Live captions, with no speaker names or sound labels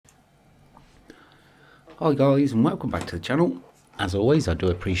Hi guys, and welcome back to the channel. As always, I do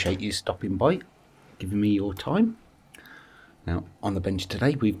appreciate you stopping by, giving me your time. Now on the bench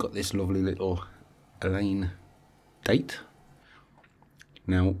today we've got this lovely little Allaine Date.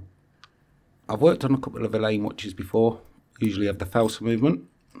 Now I've worked on a couple of Allaine watches before, usually have the Felsa movement.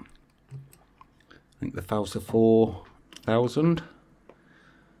 I think the Felsa 4000,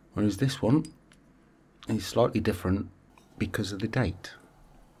 whereas this one is slightly different because of the date.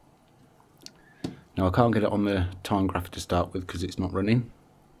 Now I can't get it on the time graph to start with because it's not running,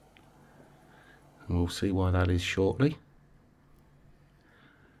 and we'll see why that is shortly.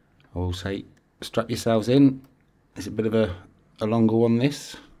 I will say, strap yourselves in. It's a bit of a longer one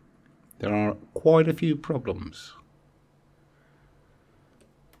this. There are quite a few problems.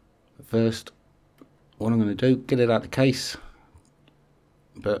 But first, what I'm going to do, get it out of the case,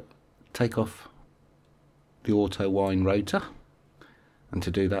 but take off the auto wind rotor, and to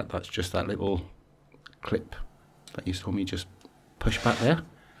do that, that's just that little clip that you saw me just push back there.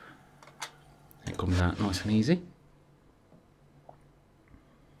 It comes out nice and easy.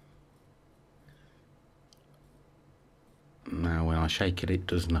 Now when I shake it, it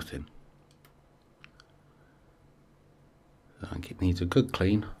does nothing. I think it needs a good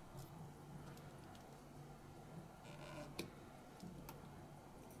clean.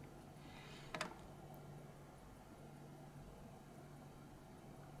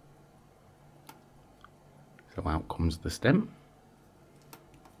 So out comes the stem.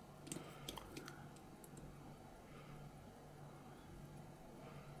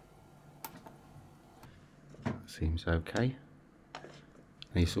 That seems okay.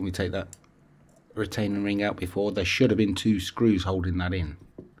 Now you saw me take that retaining ring out before. There should have been two screws holding that in,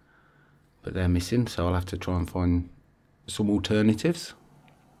 but they're missing, so I'll have to try and find some alternatives.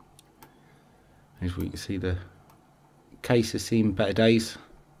 As we can see, the case has seen better days.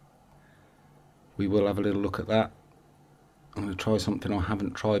 We will have a little look at that. I'm going to try something I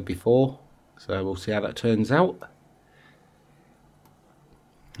haven't tried before, so we'll see how that turns out.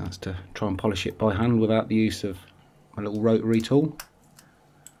 That's to try and polish it by hand without the use of my little rotary tool.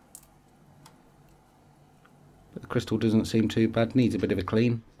 But the crystal doesn't seem too bad, needs a bit of a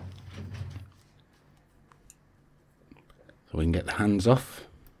clean. So we can get the hands off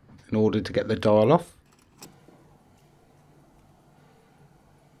in order to get the dial off.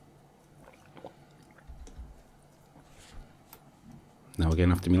 Now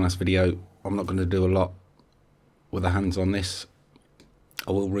again, after my last video, I'm not going to do a lot with the hands on this.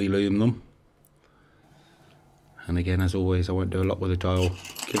 I will relume them. And again, as always, I won't do a lot with the dial.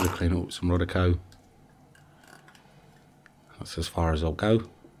 Give it a clean up with some Rodico. That's as far as I'll go.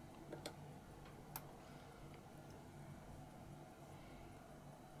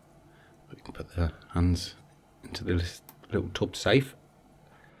 We can put the hands into this little tub safe.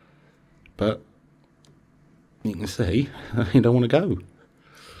 But you can see, you don't want to go.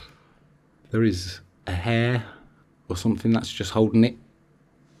 There is a hair or something that's just holding it.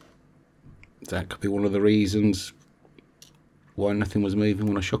 That could be one of the reasons why nothing was moving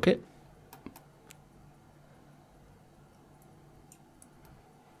when I shook it.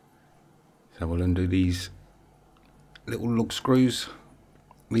 So we'll undo these little lug screws.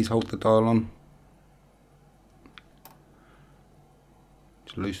 These hold the dial on.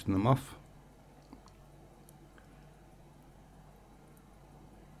 Just loosen them off.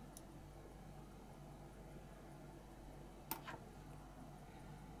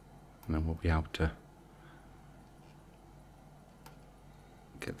 And then we'll be able to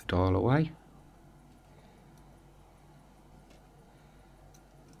get the dial away.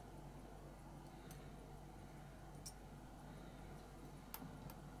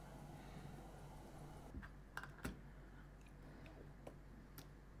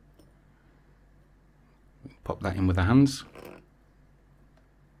 Pop that in with the hands.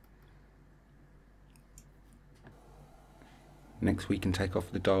 Next we can take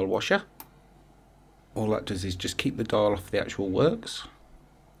off the dial washer. All that does is just keep the dial off the actual works.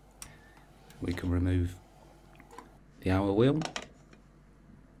 We can remove the hour wheel.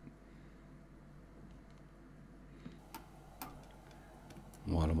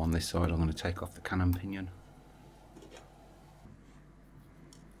 While I'm on this side, I'm going to take off the cannon pinion.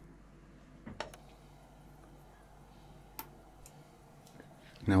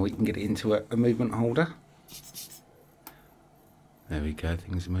 Now we can get it into a movement holder. There we go,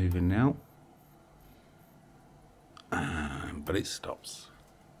 things are moving now. But it stops.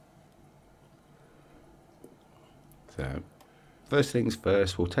 So, first things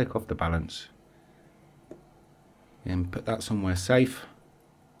first, we'll take off the balance and put that somewhere safe.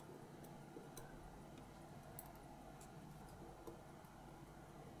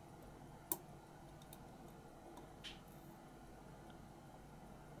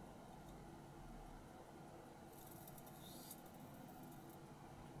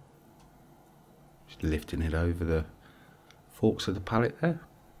 Just lifting it over the forks of the pallet there,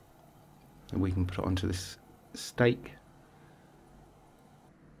 and we can put it onto this stake,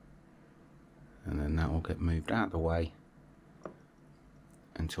 and then that will get moved out of the way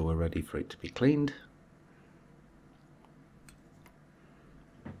until we're ready for it to be cleaned.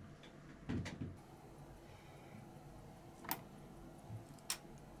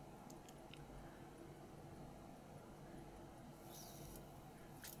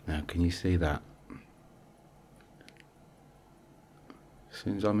 Now can you see that? As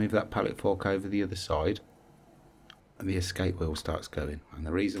soon as I move that pallet fork over the other side, the escape wheel starts going, and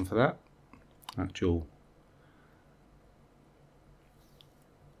the reason for that jewel,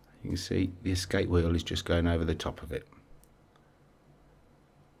 you can see the escape wheel is just going over the top of it.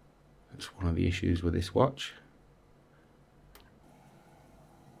 That's one of the issues with this watch.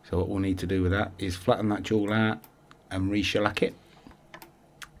 So what we'll need to do with that is flatten that jewel out and re-shellac it.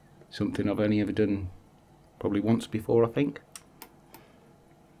 Something I've only ever done probably once before, I think.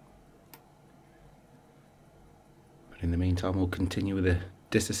 But in the meantime, we'll continue with the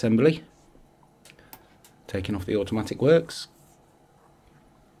disassembly, taking off the automatic works.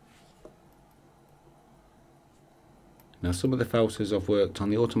 Now some of the Felsas I've worked on,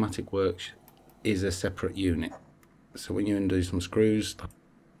 the automatic works is a separate unit. So when you undo some screws,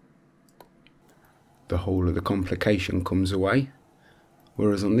 the whole of the complication comes away.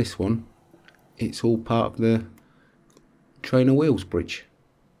 Whereas on this one, it's all part of the trainer wheels bridge.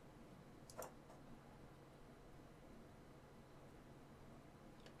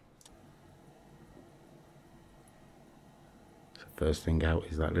 So first thing out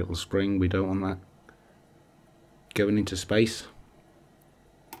is that little spring. We don't want that going into space.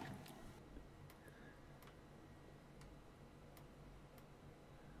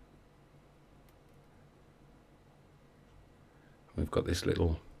 We've got this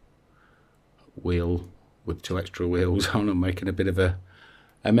little wheel with 2 extra wheels on. I'm making a bit of a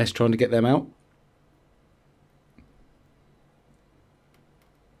mess trying to get them out.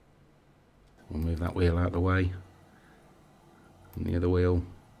 We'll move that wheel out of the way, and the other wheel,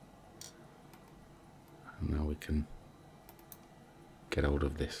 and now we can get hold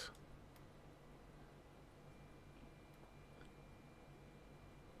of this.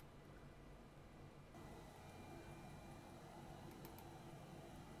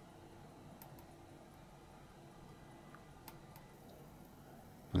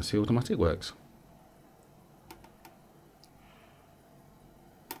 That's the automatic works.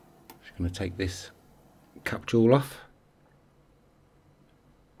 Just going to take this cap jewel off.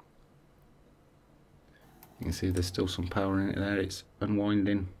 You can see there's still some power in it there, it's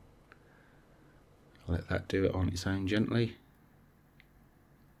unwinding. I'll let that do it on its own gently.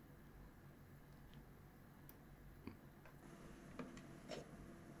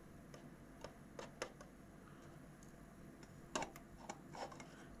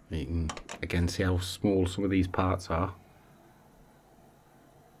 You can again see how small some of these parts are.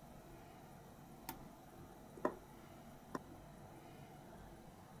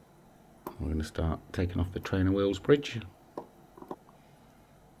 We're going to start taking off the trainer wheels bridge. You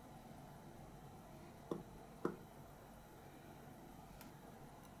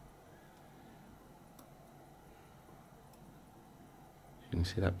can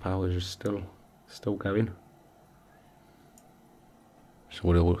see that power is still going. So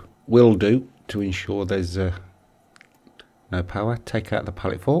what we'll do to ensure there's no power, take out the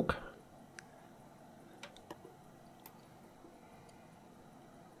pallet fork.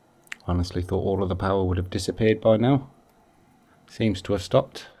 Honestly thought all of the power would have disappeared by now. Seems to have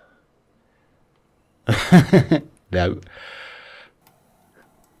stopped. No.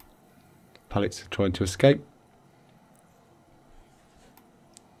 Pallets are trying to escape.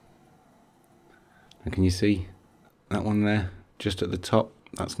 And can you see that one there? Just at the top,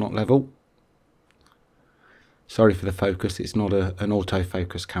 that's not level. Sorry for the focus, it's not an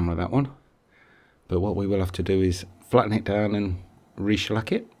autofocus camera, that one. But what we will have to do is flatten it down and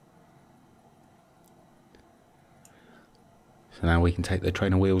re-shellac it. So now we can take the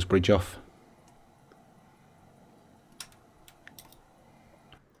trainer wheels bridge off.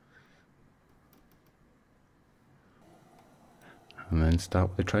 And then start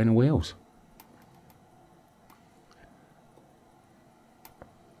with the trainer wheels.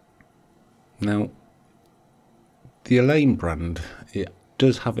 Now, the Allaine brand, it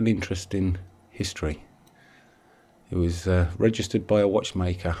does have an interesting history. It was registered by a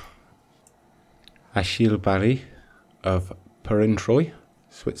watchmaker, Achille Barré of Pinnacle,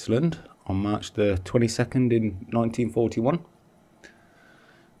 Switzerland, on March the 22nd in 1941.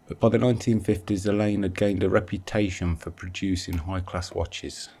 But by the 1950s, Allaine had gained a reputation for producing high-class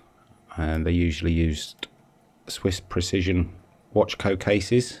watches, and they usually used Swiss precision watch Co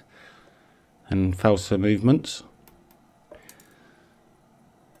cases and Felsa movements.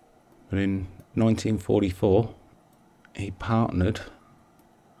 But in 1944 he partnered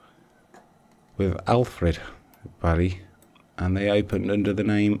with Alfred Barré, and they opened under the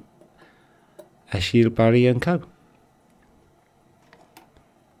name Achille Barré Co.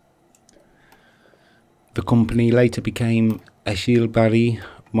 The company later became Achille Barré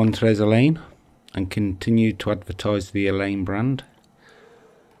Allaine and continued to advertise the Allaine brand,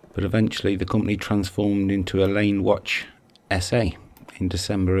 but eventually the company transformed into Allaine Watch S.A. in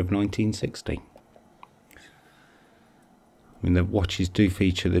December of 1960. I mean, the watches do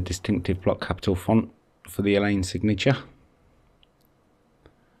feature the distinctive block capital font for the Allaine signature.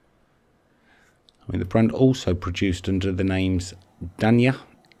 I mean, the brand also produced under the names Dania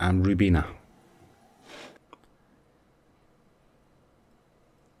and Rubina.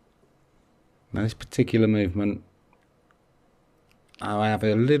 Now, this particular movement I have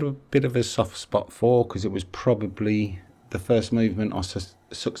a little bit of a soft spot for, because it was probably the first movement I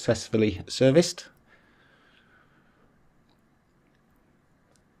successfully serviced.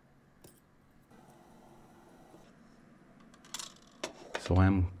 So I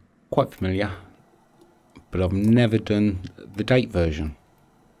am quite familiar, but I've never done the date version.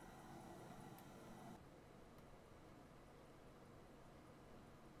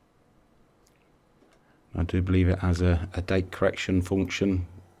 I do believe it has a date correction function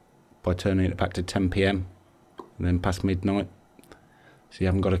by turning it back to 10 PM and then past midnight, so you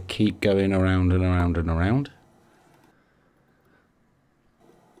haven't got to keep going around and around and around.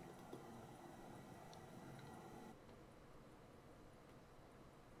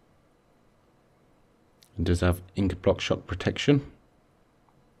 It does have ink block shock protection.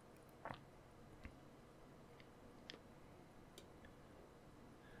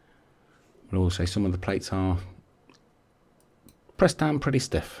 But also some of the plates are pressed down pretty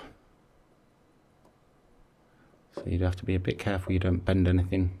stiff, so you'd have to be a bit careful you don't bend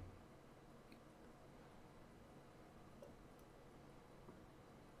anything.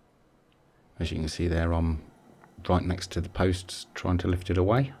 As you can see there, I'm right next to the posts trying to lift it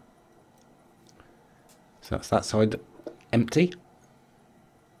away. So that's that side empty.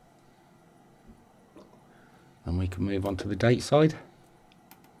 And we can move on to the date side.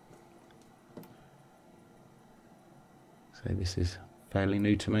 So this is fairly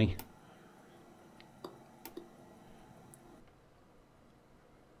new to me.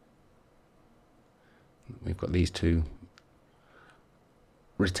 We've got these two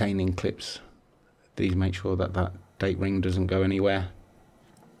retaining clips. These make sure that that date ring doesn't go anywhere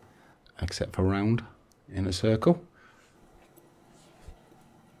except for round in a circle.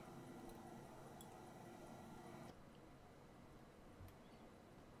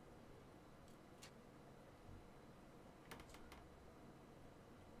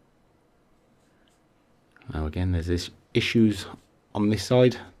 Now again, there's this issues on this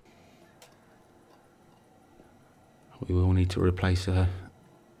side. We will need to replace a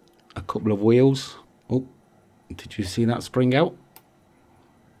couple of wheels. Oh, did you see that spring out?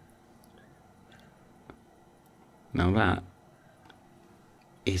 Now that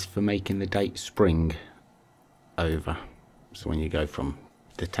is for making the date spring over. So when you go from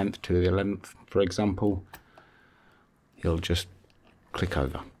the 10th to the 11th, for example, he'll just click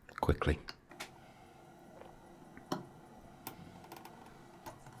over quickly.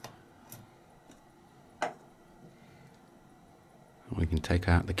 We can take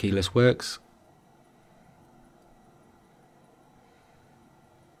out the keyless works.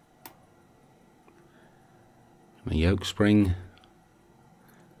 A yoke spring.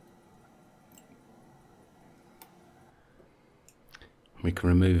 We can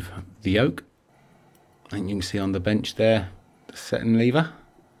remove the yoke, and you can see on the bench there the setting lever.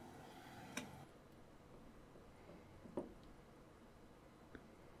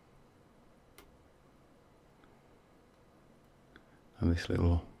 And this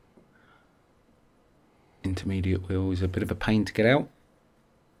little intermediate wheel is a bit of a pain to get out.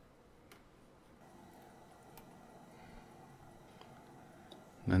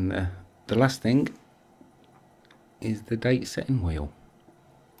 And the last thing is the date setting wheel.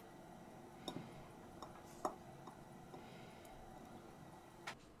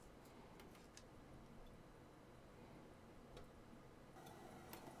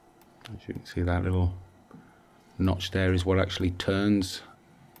 As you can see, that little notch there is what actually turns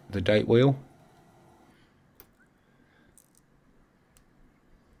the date wheel.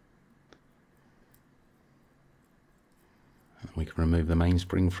 And we can remove the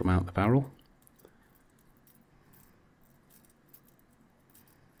mainspring from out the barrel.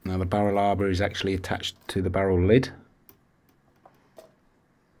 Now the barrel arbor is actually attached to the barrel lid.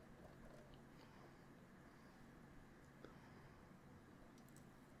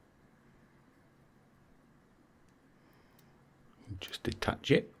 Just detach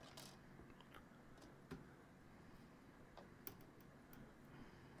it.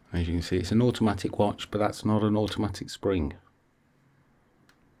 As you can see, it's an automatic watch, but that's not an automatic spring.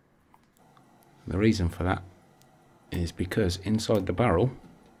 The reason for that is because inside the barrel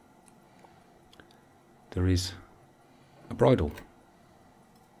there is a bridle.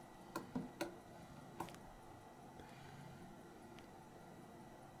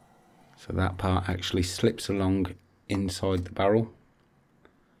 So that part actually slips along inside the barrel,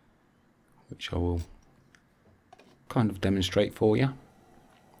 which I will kind of demonstrate for you.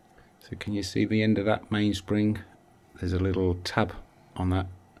 So can you see the end of that mainspring? There's a little tab on that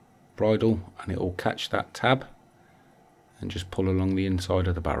bridle, and it will catch that tab and just pull along the inside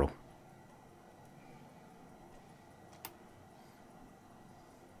of the barrel.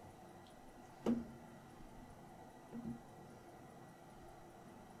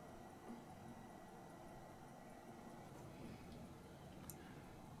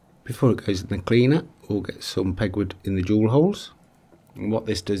 Before it goes in the cleaner, we'll get some pegwood in the jewel holes, and what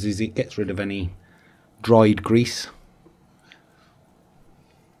this does is it gets rid of any dried grease.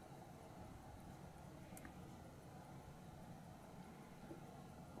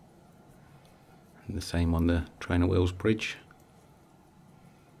 And the same on the trainer wheels bridge.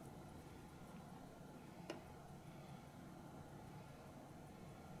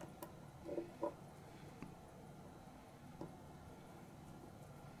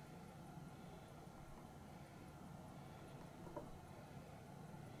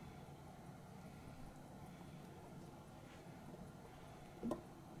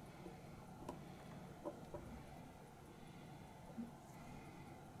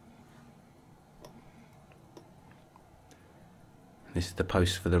 This is the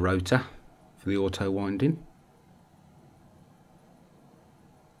post for the rotor for the auto winding.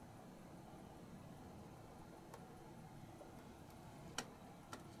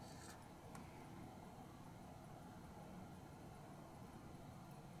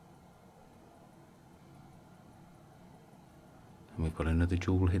 And we've got another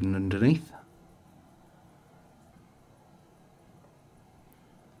jewel hidden underneath.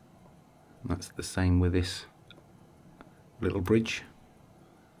 That's the same with this little bridge.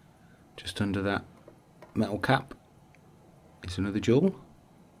 Just under that metal cap is another jewel.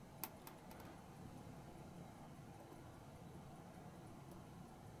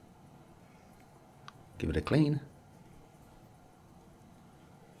 Give it a clean.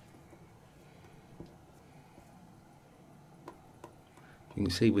 You can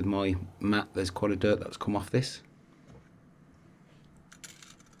see with my mat there's quite a dirt that's come off this.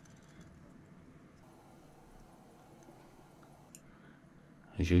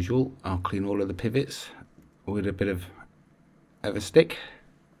 As usual, I'll clean all of the pivots with a bit of Everstick,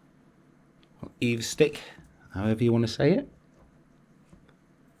 or Eve stick, however you want to say it.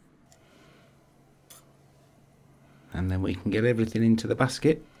 And then we can get everything into the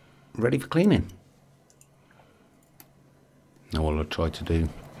basket, ready for cleaning. Now all I try to do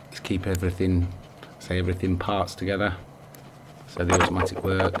is keep everything, say everything parts together, so the automatic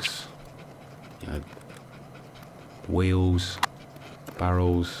works, you know, wheels,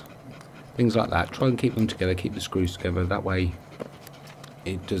 barrels, things like that. Try and keep them together, keep the screws together, that way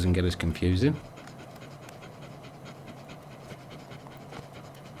it doesn't get as confusing.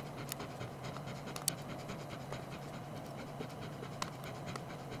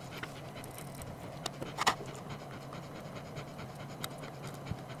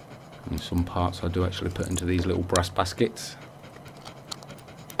 And some parts I do actually put into these little brass baskets.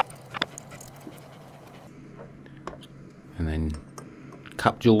 And then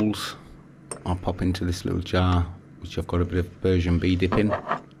cap jewels I'll pop into this little jar, which I've got a bit of version B dip in.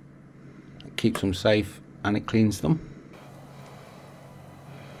 It keeps them safe and it cleans them.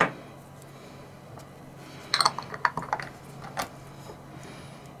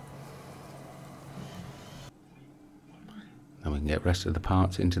 Then we can get the rest of the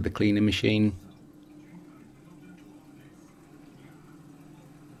parts into the cleaning machine.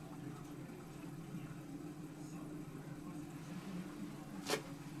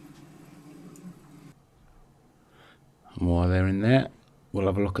 And while they're in there, we'll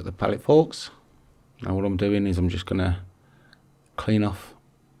have a look at the pallet forks. Now what I'm doing is I'm just going to clean off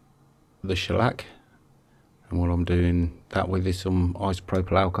the shellac, and what I'm doing that with is some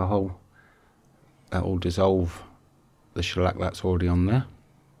isopropyl alcohol. That will dissolve the shellac that's already on there.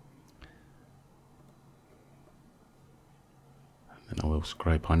 And I will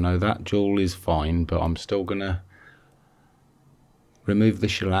scrape. I know that jewel is fine, but I'm still going to remove the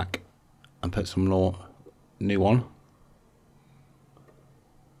shellac and put some more new on.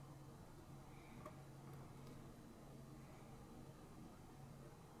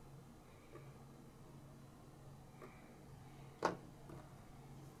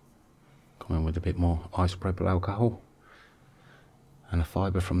 Come in with a bit more isopropyl alcohol and a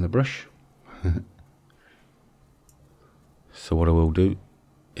fibre from the brush. So what I will do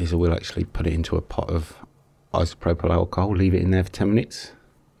is I will actually put it into a pot of isopropyl alcohol, leave it in there for 10 minutes,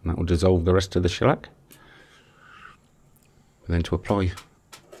 and that will dissolve the rest of the shellac. And then to apply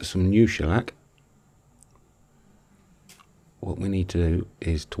some new shellac, what we need to do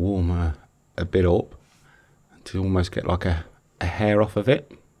is to warm a bit up to almost get like a hair off of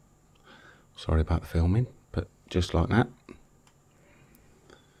it. Sorry about the filming, but just like that.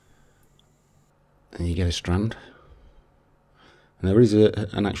 And you get a strand. And there is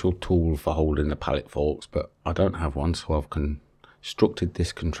an actual tool for holding the palette forks, but I don't have one, so I've constructed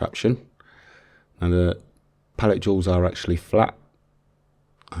this contraption. And the palette jewels are actually flat,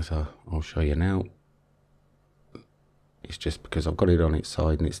 as I'll show you now. It's just because I've got it on its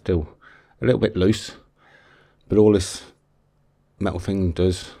side and it's still a little bit loose, but all this metal thing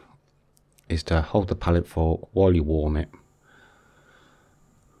does is to hold the palette fork while you warm it,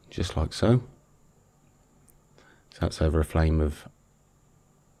 just like so. So that's over a flame of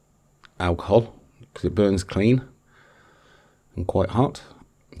alcohol, because it burns clean and quite hot.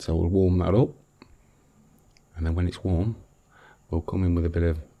 So we'll warm that up, and then when it's warm, we'll come in with a bit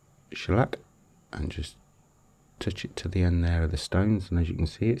of shellac and just touch it to the end there of the stones, and as you can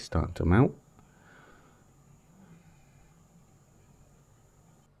see, it's starting to melt.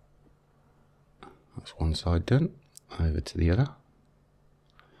 That's one side done. Over to the other.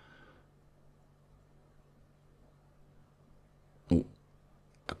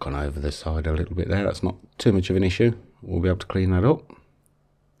 I've gone over the side a little bit there. That's not too much of an issue. We'll be able to clean that up.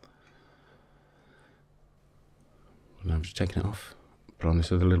 And I'm just taking it off. Put on this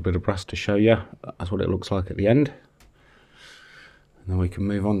with a little bit of brass to show you. That's what it looks like at the end. And then we can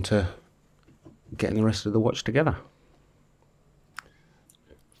move on to getting the rest of the watch together.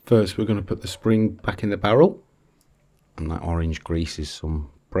 First, we're going to put the spring back in the barrel. And that orange grease is some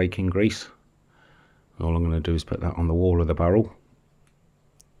braking grease. All I'm going to do is put that on the wall of the barrel.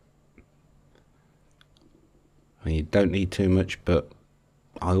 And you don't need too much, but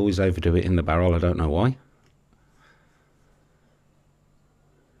I always overdo it in the barrel. I don't know why.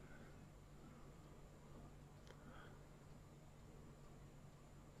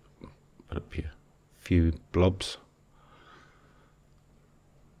 Put up a few blobs.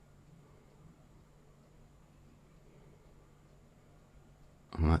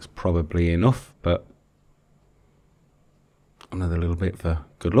 And that's probably enough, but another little bit for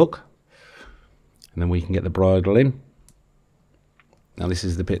good luck. And then we can get the bridle in. Now this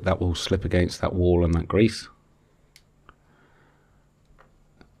is the bit that will slip against that wall and that grease.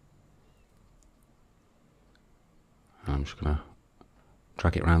 And I'm just going to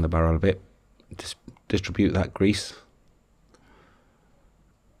drag it around the barrel a bit, distribute that grease.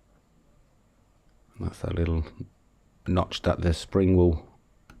 And that's that little notch that the spring will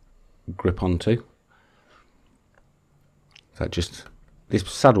grip onto. That just, this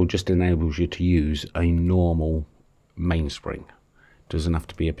saddle just enables you to use a normal mainspring. Doesn't have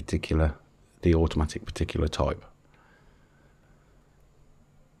to be the automatic particular type.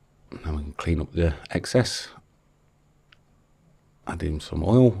 Now we can clean up the excess. Add in some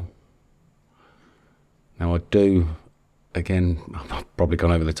oil. Now I do, again, I've probably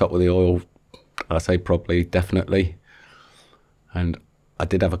gone over the top with the oil. I say probably, definitely. And I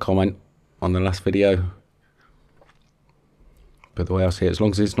did have a comment on the last video. But the way I see it, as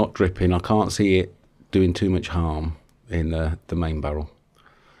long as it's not dripping, I can't see it doing too much harm in the main barrel.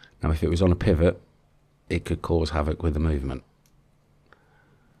 Now if it was on a pivot, it could cause havoc with the movement.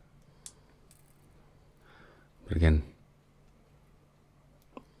 But again,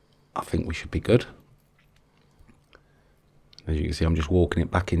 I think we should be good. As you can see, I'm just walking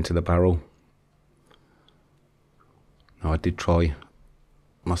it back into the barrel. Now I did try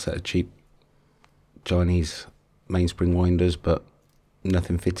my set of cheap Chinese mainspring winders, but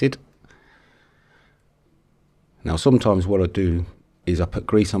nothing fitted. Now sometimes what I do is I put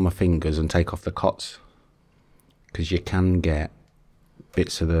grease on my fingers and take off the cots, because you can get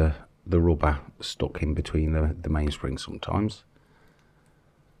bits of the rubber stuck in between the mainspring sometimes.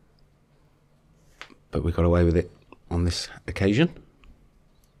 But we got away with it on this occasion.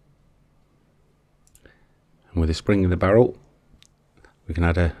 And with the spring in the barrel, we can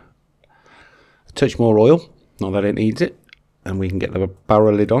add a touch more oil, not that it needs it, and we can get the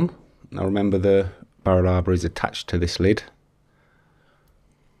barrel lid on. Now remember, the barrel arbor is attached to this lid,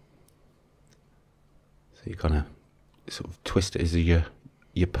 so you kind of sort of twist it as you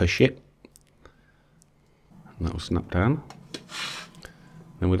push it, and that will snap down.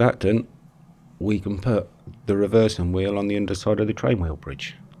 And with that done, we can put the reversing wheel on the underside of the train wheel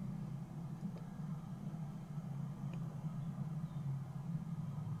bridge.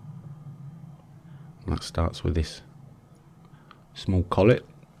 And that starts with this small collet,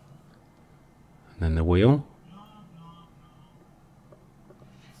 and then the wheel,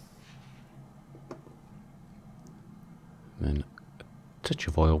 and then a touch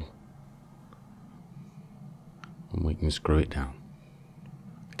of oil, and we can screw it down.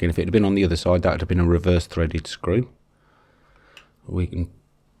 Again, if it had been on the other side, that would have been a reverse threaded screw. We can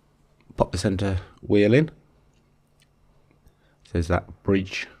pop the centre wheel in. There's that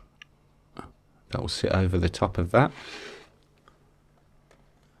bridge that will sit over the top of that.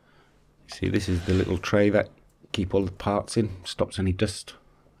 See, this is the little tray that keep all the parts in, stops any dust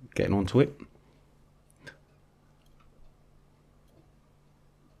getting onto it.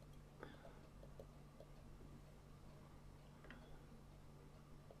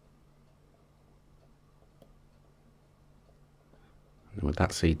 And with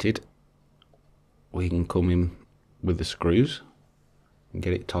that seated, we can come in with the screws and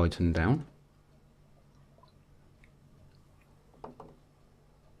get it tightened down.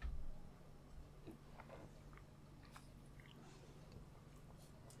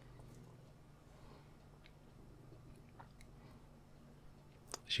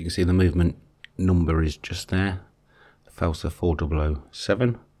 As you can see, the movement number is just there, the Felsa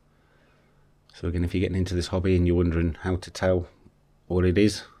 4007. So again, if you're getting into this hobby and you're wondering how to tell what it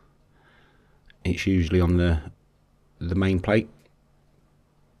is, it's usually on the main plate.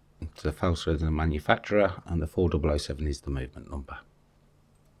 The Felsa is the manufacturer, and the 4007 is the movement number.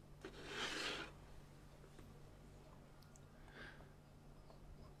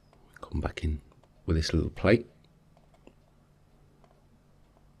 Come back in with this little plate.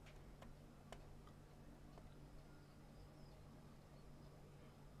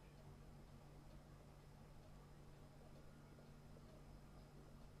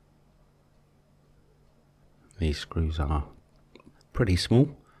 These screws are pretty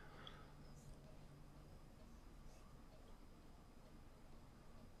small.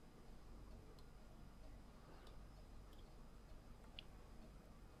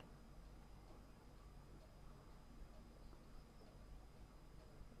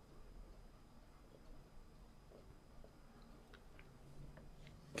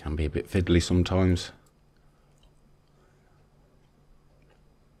 Can be a bit fiddly sometimes.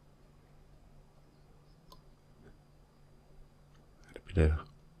 A bit of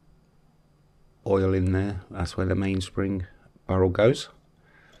oil in there, that's where the mainspring barrel goes.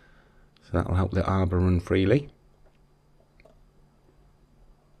 So that will help the arbor run freely.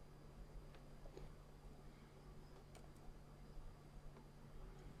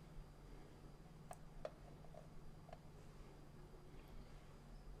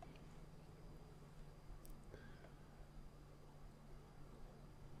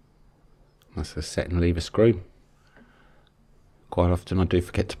 That's the set and lever screw. Quite often I do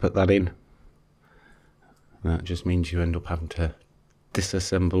forget to put that in. That just means you end up having to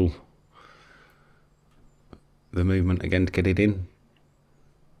disassemble the movement again to get it in.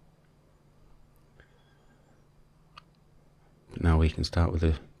 But now we can start with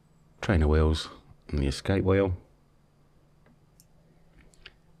the trainer wheels and the escape wheel.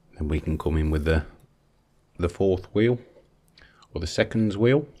 Then we can come in with the fourth wheel, or the seconds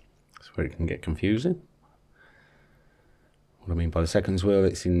wheel. That's where it can get confusing. What I mean by the seconds wheel,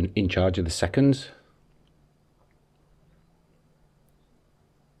 it's in charge of the seconds.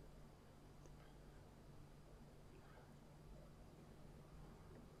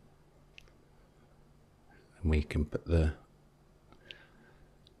 And we can put the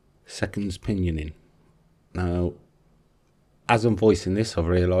seconds pinion in. Now, as I'm voicing this, I've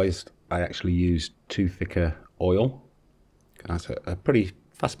realised I actually used too thicker oil. That's a pretty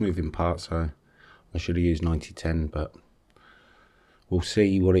fast moving part, so I should have used 90-10, but we'll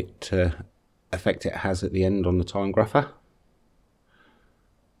see what effect it has at the end on the time grapher.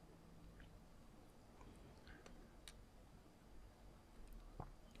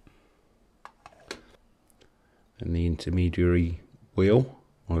 And the intermediary wheel,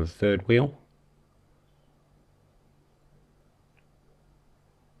 or the third wheel.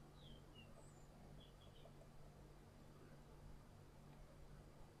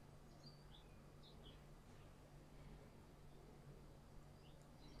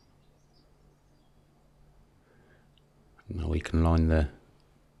 Now we can line the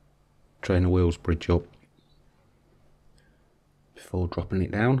trainer wheels bridge up before dropping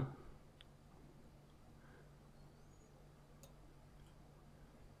it down.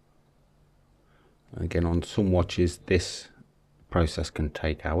 Again, on some watches this process can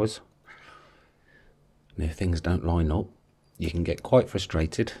take hours, and if things don't line up you can get quite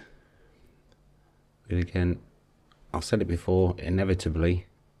frustrated. But again, I've said it before, inevitably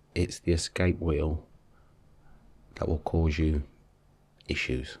it's the escape wheel that will cause you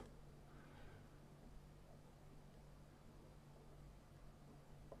issues.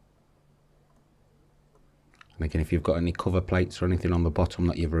 And again, if you've got any cover plates or anything on the bottom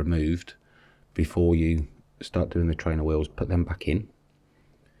that you've removed before you start doing the trainer wheels, put them back in,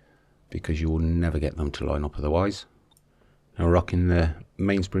 because you will never get them to line up otherwise. Now, rocking the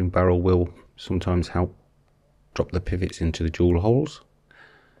mainspring barrel will sometimes help drop the pivots into the jewel holes.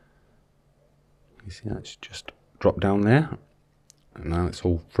 You see that's just dropped down there, and now it's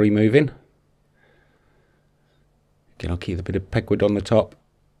all free moving. Again, I'll keep a bit of pegwood on the top.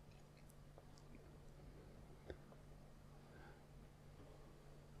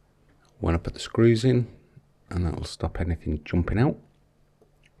 When I put the screws in, and that will stop anything jumping out.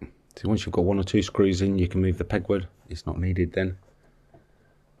 So once you've got 1 or 2 screws in, you can move the pegwood. It's not needed then.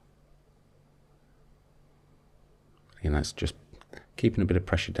 And that's just keeping a bit of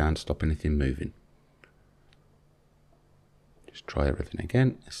pressure down to stop anything moving. Just try everything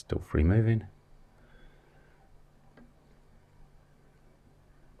again. It's still free moving.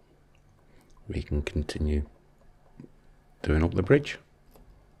 We can continue doing up the bridge.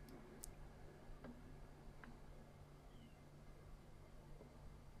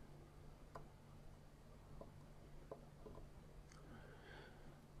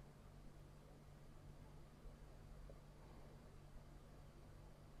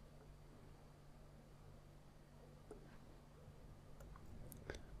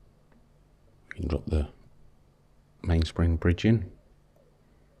 We can drop the mainspring bridge in.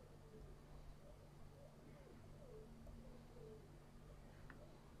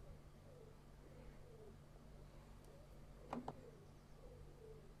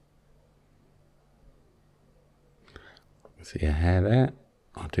 See a hair there,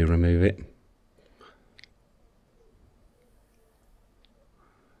 I do remove it.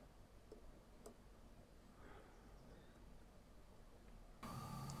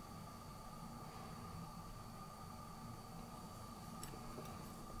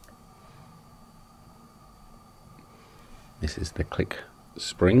 This is the click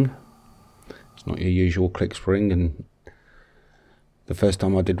spring. It's not your usual click spring, and the first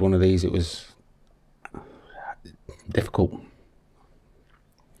time I did one of these it was difficult.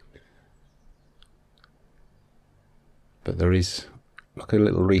 But there is like a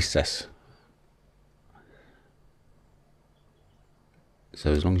little recess.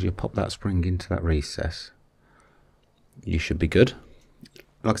 So as long as you pop that spring into that recess, you should be good.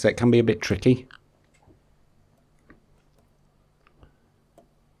 Like I said, it can be a bit tricky.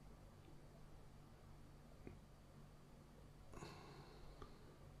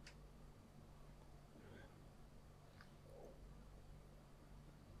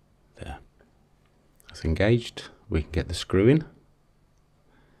 There. That's engaged. We can get the screw in.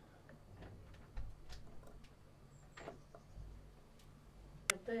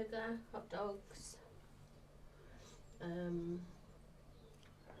 A burger, hot dogs, whatever.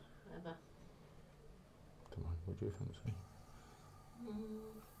 What do you fancy?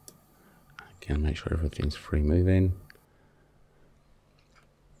 Again, make sure everything's free moving.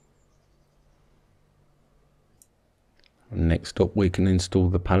 Next up, we can install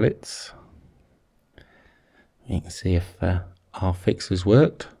the pallets. You can see if our fix has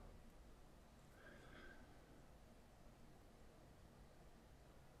worked.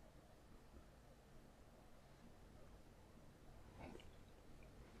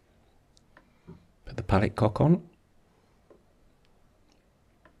 Put the pallet cock on.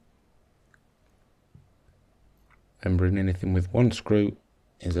 Remembering anything with one screw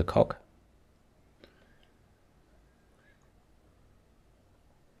is a cock.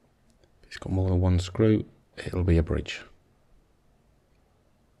 If it's got more than one screw, it'll be a bridge.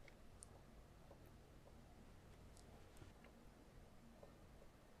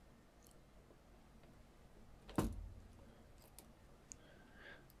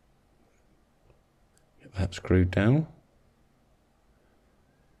 Get that screwed down.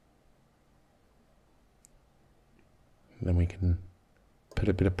 Then we can put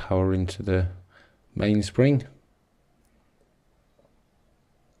a bit of power into the mainspring.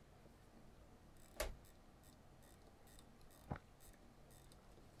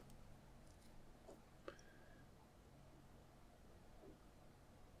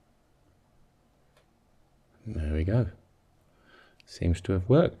 we go. Seems to have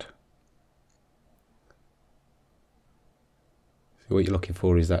worked. So what you're looking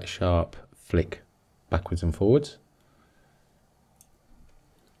for is that sharp flick backwards and forwards.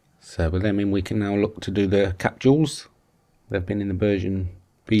 So with them in, we can now look to do the cap jewels. They've been in the version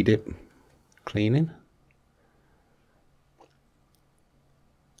B-dip cleaning.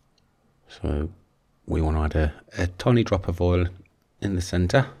 So we want to add a tiny drop of oil in the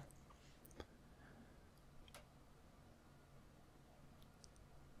centre.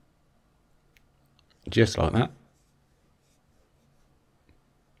 Just like that.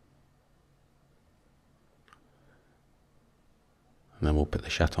 And then we'll put the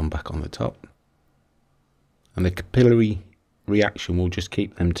chaton back on the top. And the capillary reaction will just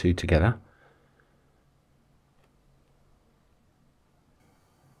keep them two together.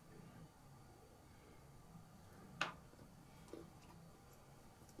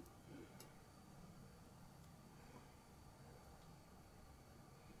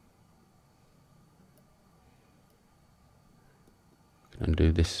 And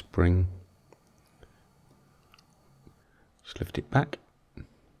do this spring. Just lift it back.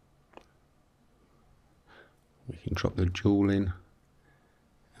 We can drop the jewel in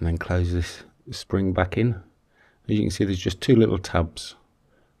and then close this spring back in. As you can see, there's just two little tabs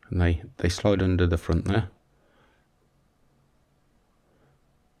and they slide under the front there.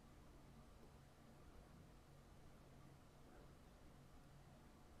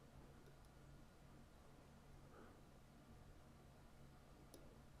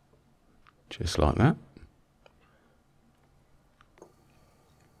 Just like that.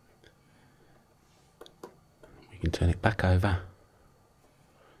 We can turn it back over.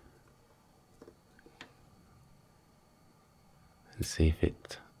 And see if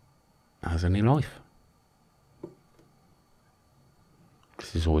it has any life.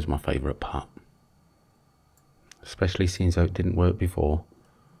 This is always my favourite part. Especially since it didn't work before.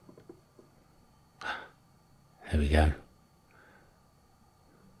 There we go.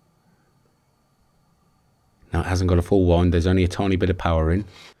 Now it hasn't got a full wind, there's only a tiny bit of power in.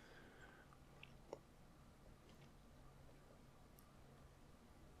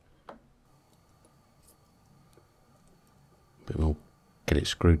 But we'll get it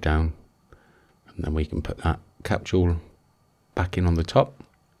screwed down and then we can put that cap jewel back in on the top.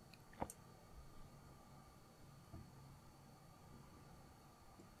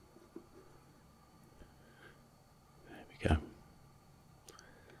 There we go.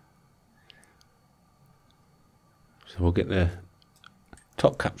 So we'll get the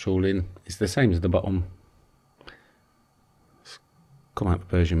top cap jewel in. It's the same as the bottom. Let's come out the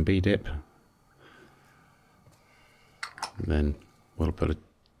version B-dip. And then we'll put a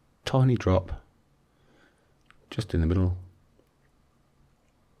tiny drop just in the middle.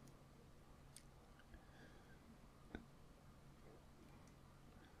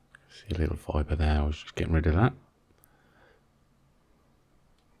 See a little fibre there, I was just getting rid of that.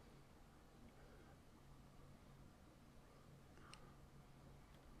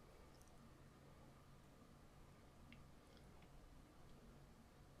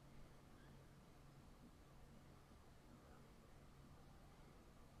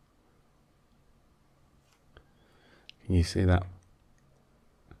 Can you see that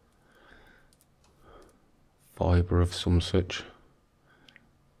fibre of some such?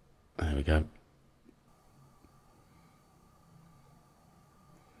 There we go.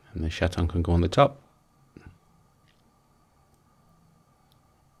 And the chaton can go on the top.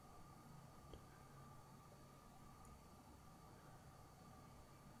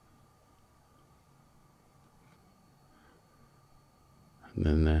 And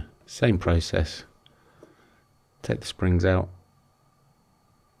then the same process. Take the springs out,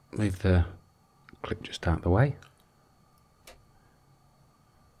 move the clip just out of the way.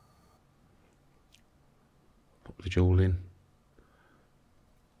 Pop the jewel in.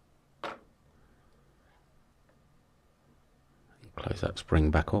 Close that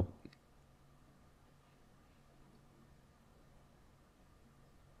spring back up.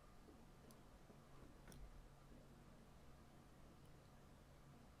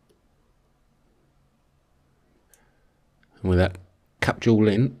 And with that cap jewel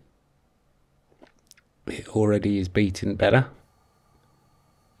in, it already is beaten better.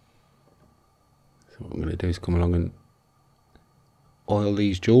 So what I'm going to do is come along and oil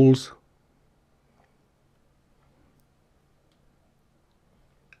these jewels.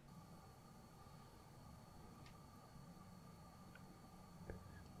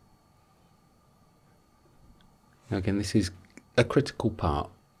 Now again, this is a critical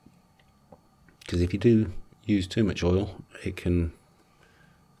part, because if you do use too much oil, it can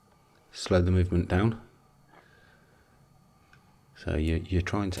slow the movement down. So you're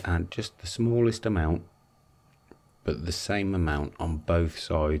trying to add just the smallest amount, but the same amount on both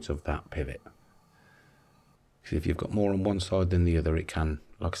sides of that pivot. Because if you've got more on one side than the other, it can,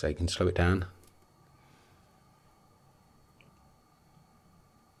 like I say, it can slow it down.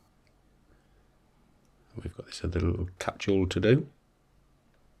 We've got this other little capsule to do.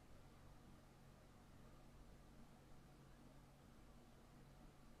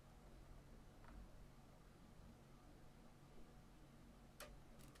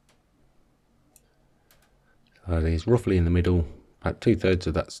 So it is roughly in the middle, about 2/3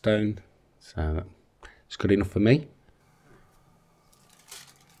 of that stone. So it's good enough for me.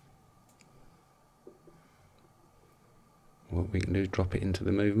 What we can do is drop it into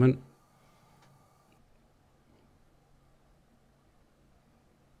the movement.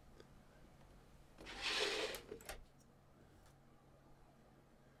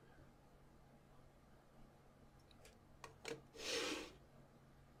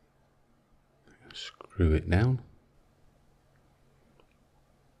 Screw it down.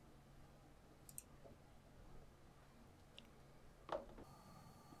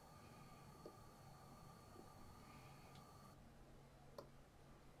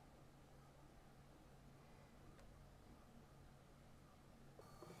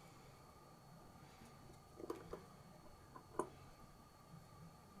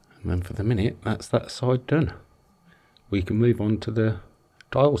 And then for the minute, that's that side done. We can move on to the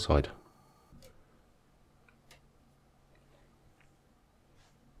dial side.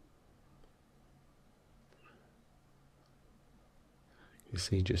 You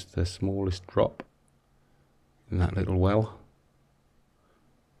see just the smallest drop in that little well.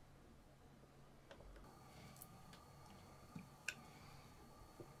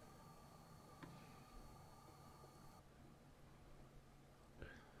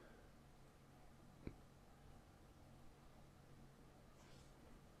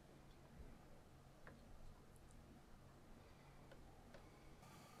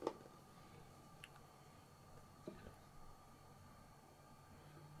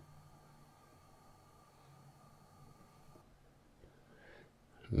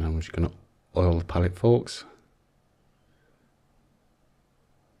 Now I'm just going to oil the pallet forks.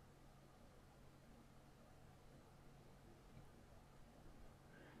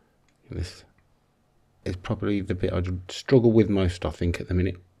 This is probably the bit I struggle with most, I think, at the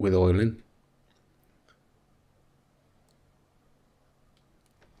minute with oiling.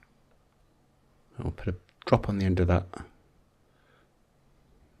 I'll put a drop on the end of that.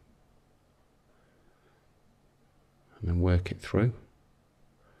 And then work it through.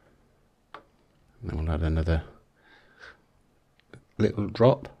 And then we'll add another little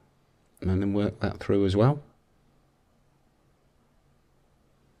drop and then work that through as well.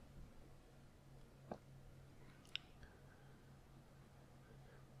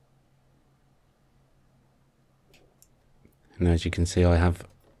 And as you can see, I have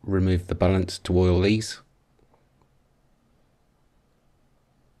removed the balance to oil these.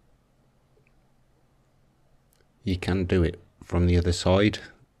 You can do it from the other side,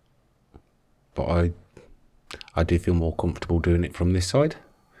 but I do feel more comfortable doing it from this side.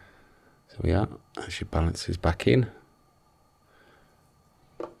 So yeah, as your balance is back in.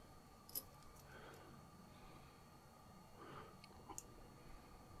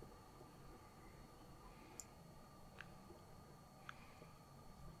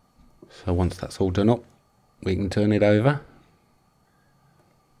 So once that's all done up, we can turn it over.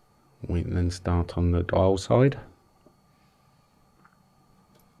 We can then start on the dial side.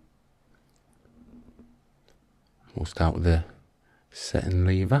 We'll start with the setting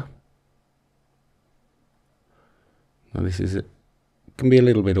lever. Now this can be a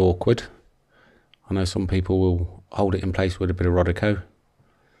little bit awkward. I know some people will hold it in place with a bit of Rodico.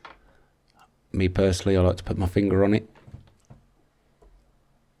 Me personally, I like to put my finger on it.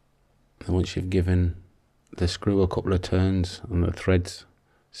 And once you've given the screw a couple of turns and the threads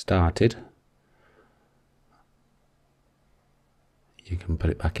started, you can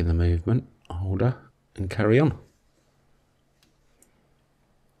put it back in the movement holder and carry on.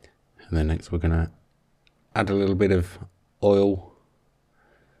 And then next we're going to add a little bit of oil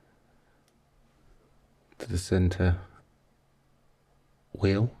to the center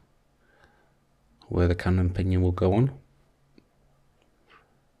wheel where the cannon pinion will go on.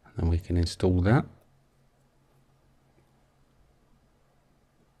 And then we can install that.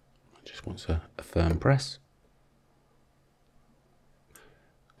 Just wants a firm press.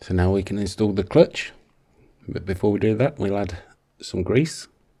 So now we can install the clutch, but before we do that, we'll add some grease.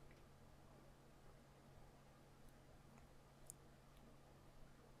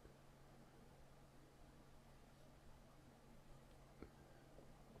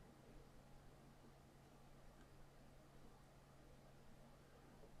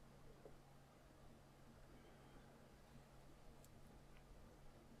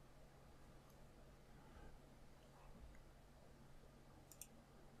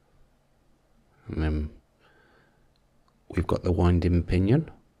 And then we've got the winding pinion.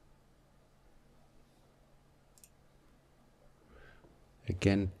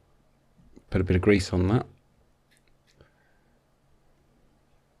 Again, put a bit of grease on that.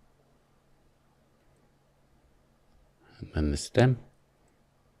 And then the stem.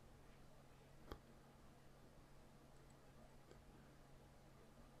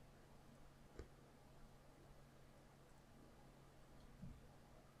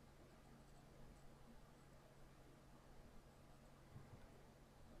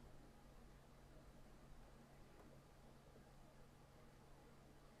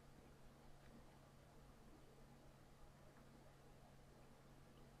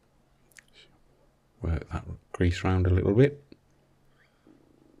 Work that grease round a little bit.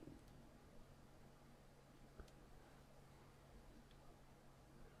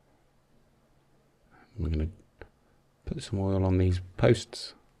 We're going to put some oil on these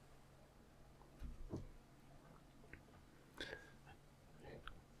posts.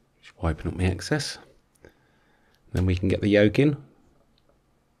 Just wiping up my excess. Then we can get the yoke in.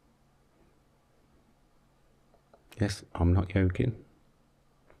 Yes, I'm not yoking.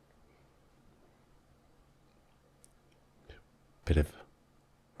 Bit of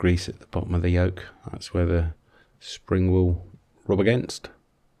grease at the bottom of the yoke. That's where the spring will rub against.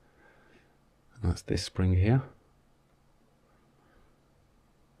 And that's this spring here.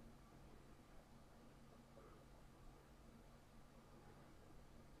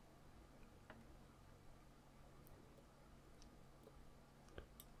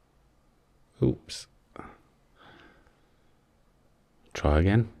 Oops. Try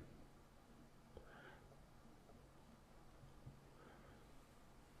again.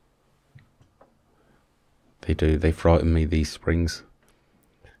 They frighten me, these springs.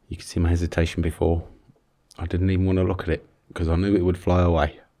 You can see my hesitation before. I didn't even want to look at it because I knew it would fly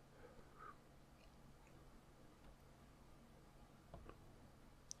away.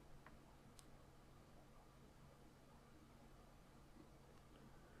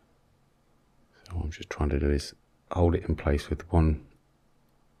 So what I'm just trying to do is hold it in place with one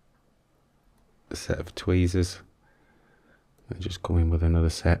set of tweezers and just come in with another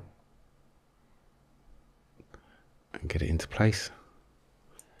set and get it into place.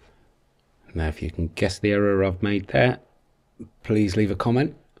 Now if you can guess the error I've made there, please leave a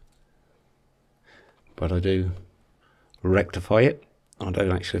comment, but I do rectify it. I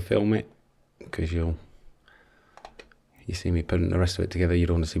don't actually film it because you see me putting the rest of it together, you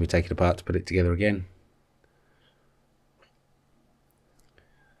don't want to see me take it apart to put it together again.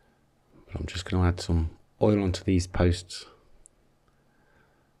 But I'm just going to add some oil onto these posts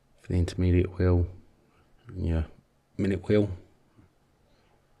for the intermediate wheel and your minute wheel.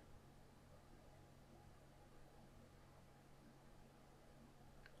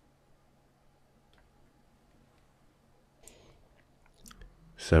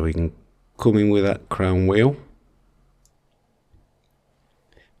 So we can come in with that crown wheel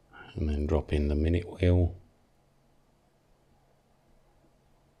and then drop in the minute wheel.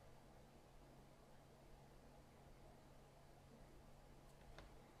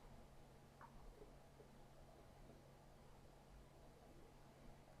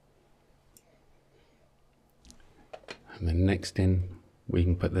 And then next in, we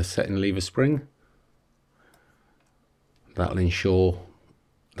can put the setting lever spring. That'll ensure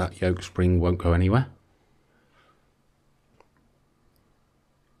that yoke spring won't go anywhere.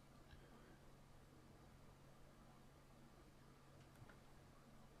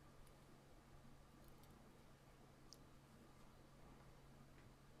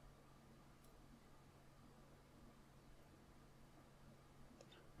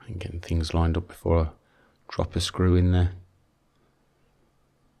 And getting things lined up before I drop a screw in there.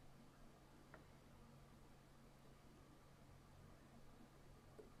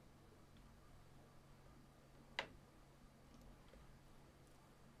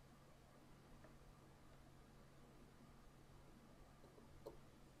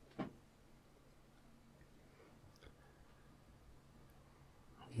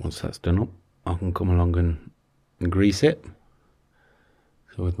 Once that's done up, I can come along and grease it.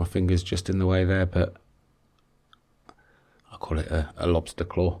 So with my fingers just in the way there, but I call it a lobster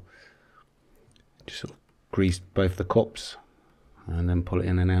claw. Just sort of grease both the cups and then pull it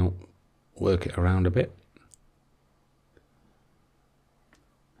in and out, work it around a bit.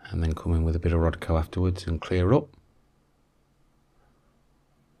 And then come in with a bit of Rodco afterwards and clear up.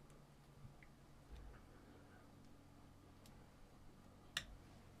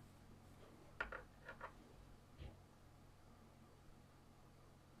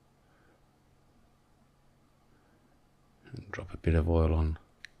 Drop a bit of oil on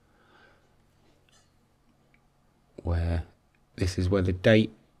where this is where the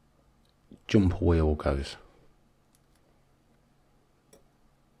date jumper wheel goes.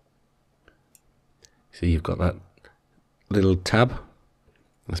 So you've got that little tab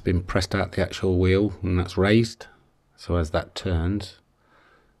that's been pressed out the actual wheel, and that's raised, so as that turns,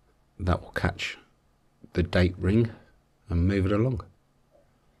 that will catch the date ring and move it along.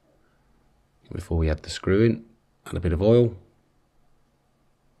 Before we add the screw in, add a bit of oil.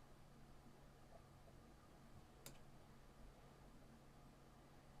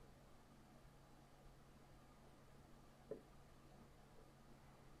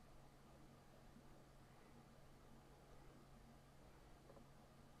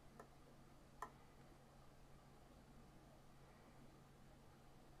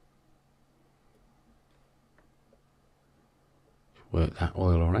 Work that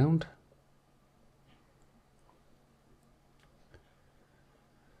oil around.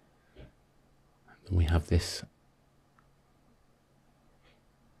 Then we have this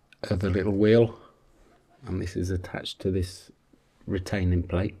other little wheel, and this is attached to this retaining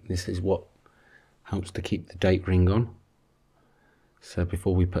plate. This is what helps to keep the date ring on. So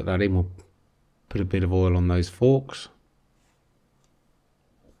before we put that in, we'll put a bit of oil on those forks,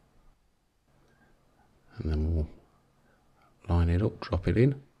 and then we'll line it up, drop it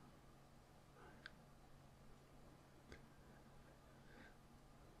in.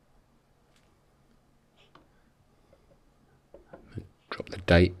 Drop the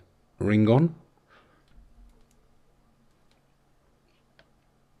date ring on.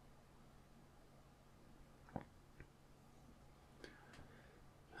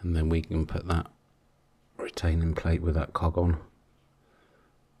 And then we can put that retaining plate with that cog on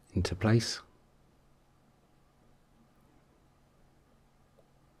into place.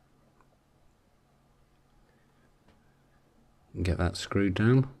 And get that screwed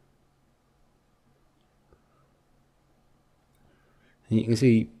down. And you can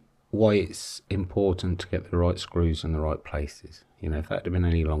see why it's important to get the right screws in the right places. You know, if that had been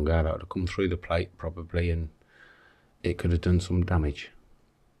any longer, that would have come through the plate probably, and it could have done some damage.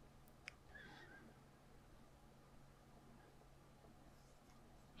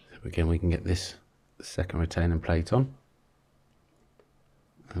 So again, we can get this second retaining plate on.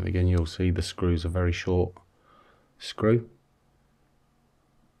 And again, you'll see the screws are very short screw.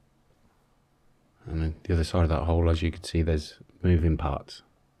 And then the other side of that hole, as you can see, there's moving parts.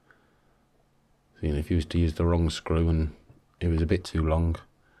 So, you know, if you was to use the wrong screw and it was a bit too long,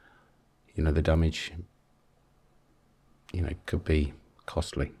 you know, the damage, you know, could be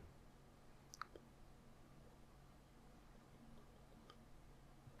costly.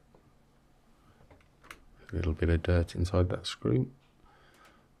 A little bit of dirt inside that screw.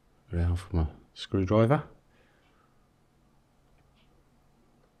 Around from a screwdriver.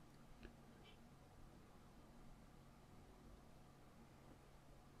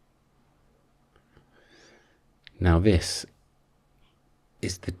 Now this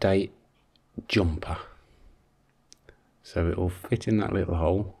is the date jumper. So it will fit in that little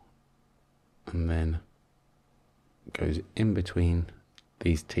hole and then goes in between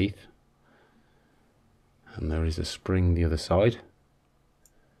these teeth, and there is a spring the other side.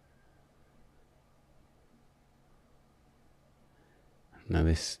 Now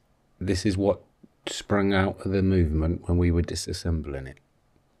this is what sprang out of the movement when we were disassembling it.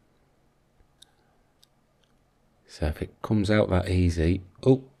 So if it comes out that easy,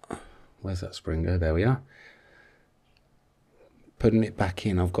 oh, where's that spring go? There we are. Putting it back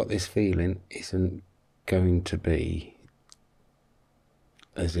in, I've got this feeling isn't going to be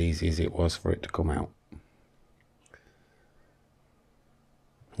as easy as it was for it to come out.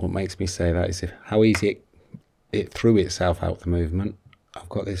 What makes me say that is how easy it threw itself out the movement. I've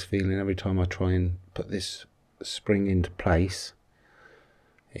got this feeling every time I try and put this spring into place,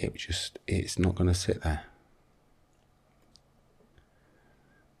 it's not going to sit there.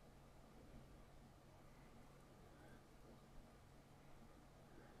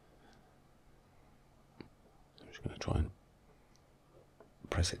 Going to try and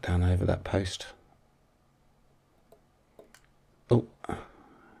press it down over that post. Oh,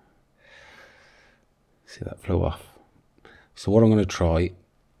 see, that flew off. So what I'm going to try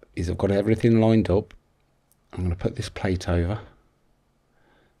is, I've got everything lined up. I'm going to put this plate over.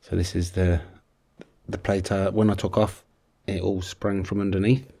 So this is the plate when I took off, it all sprang from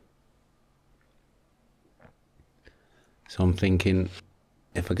underneath. So I'm thinking,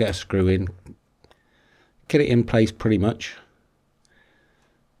 if I get a screw in, get it in place pretty much,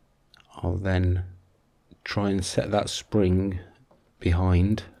 I'll then try and set that spring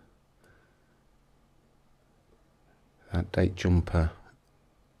behind that date jumper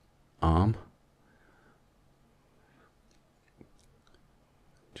arm,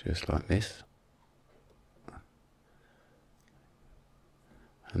 just like this,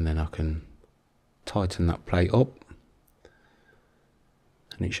 and then I can tighten that plate up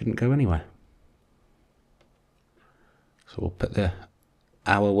and it shouldn't go anywhere. So we'll put the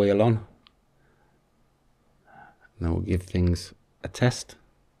hour wheel on and then we'll give things a test.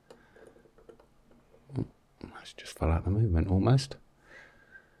 Let's just follow out the movement almost.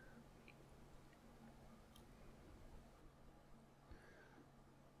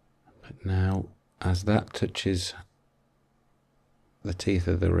 But now as that touches the teeth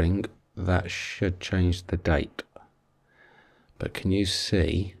of the ring, that should change the date. But can you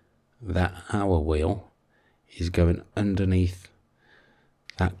see that hour wheel is going underneath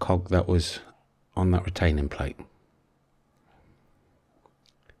that cog that was on that retaining plate?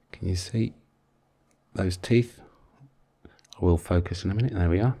 Can you see those teeth? I will focus in a minute. There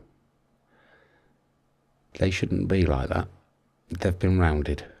we are. They shouldn't be like that. They've been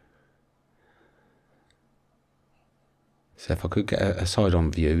rounded. So if I could get a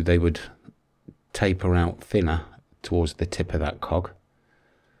side-on view, they would taper out thinner towards the tip of that cog.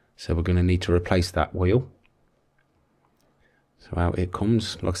 So we're going to need to replace that wheel. So out it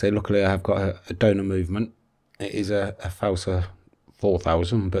comes. Like I say, luckily I have got a donor movement. It is a Felsa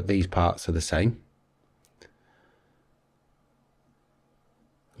 4000, but these parts are the same.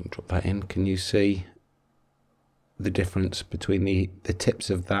 I'll drop that in. Can you see the difference between the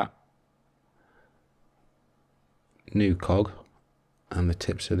tips of that new cog and the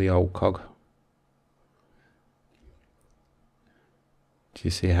tips of the old cog? Do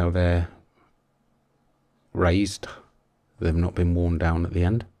you see how they're raised? They've not been worn down at the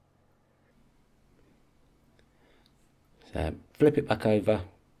end. So flip it back over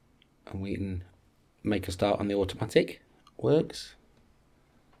and we can make a start on the automatic. Works.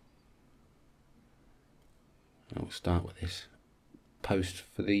 I'll start with this post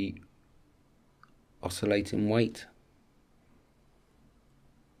for the oscillating weight.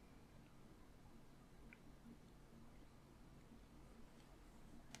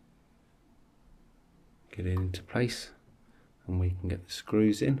 Get it into place and we can get the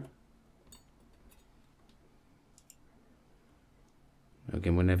screws in.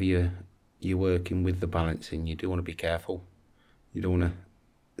 Again, whenever you're working with the balancing, you do want to be careful. You don't want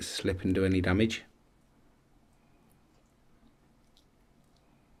to slip and do any damage.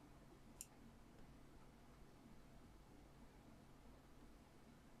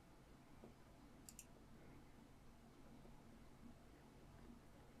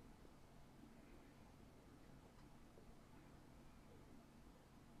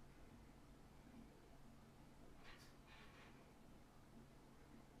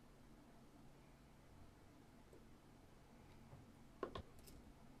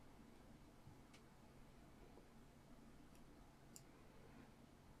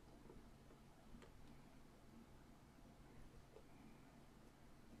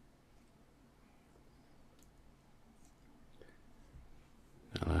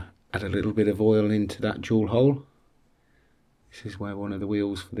 Add a little bit of oil into that jewel hole. This is where one of the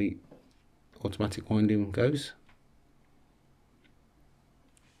wheels for the automatic winding goes.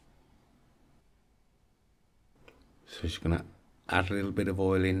 So just going to add a little bit of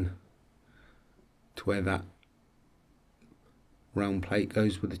oil in to where that round plate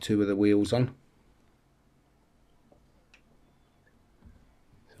goes with the two of the wheels on.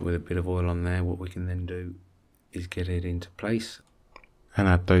 So with a bit of oil on there, what we can then do is get it into place and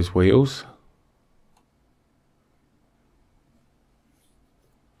add those wheels.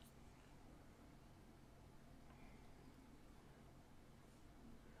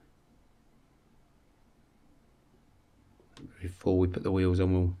 Before we put the wheels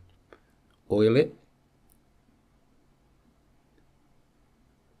on, we'll oil it.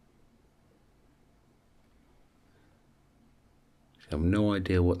 I have no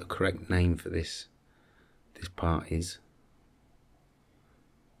idea what the correct name for this part is.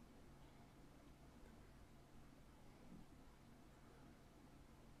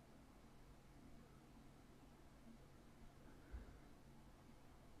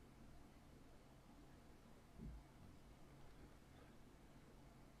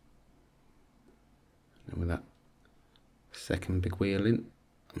 And with that second big wheel in,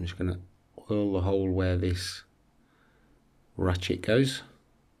 I'm just going to oil the hole where this ratchet goes.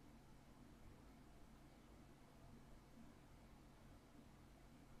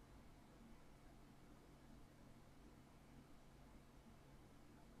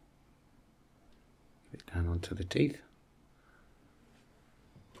 Get it down onto the teeth.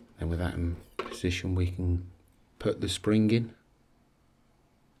 And with that in position, we can put the spring in.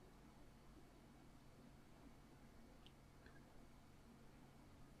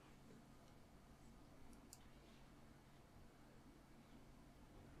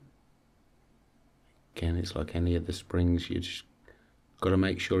 Again, it's like any of the springs, you just got to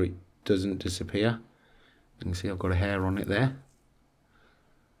make sure it doesn't disappear. You can see I've got a hair on it there.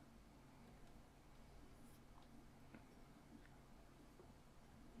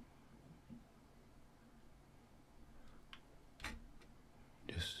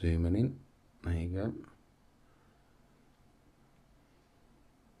 Just zooming in, there you go.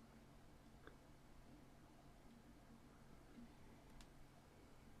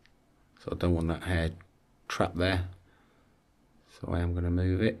 So I don't want that hair trapped there, so I am going to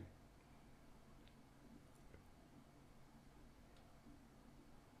move it.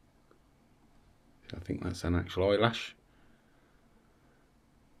 I think that's an actual eyelash.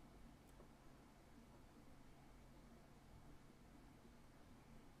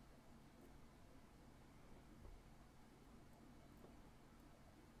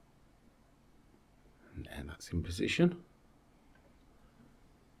 And there, that's in position.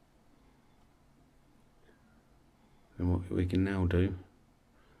 And what we can now do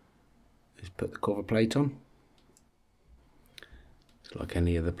is put the cover plate on. It's like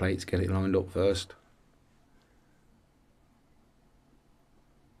any of the plates, get it lined up first.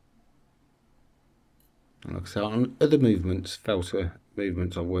 And like I said, on other movements, Felsa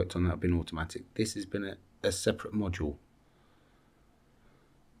movements I've worked on that have been automatic. This has been a separate module.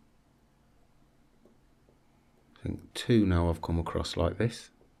 I think 2 now I've come across like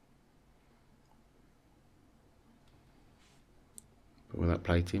this. But with that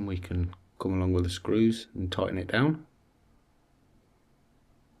plate in, we can come along with the screws and tighten it down.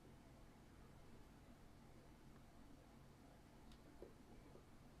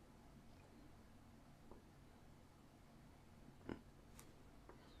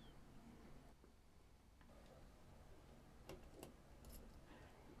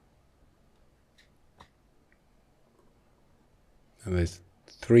 And there's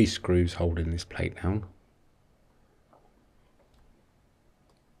 3 screws holding this plate down.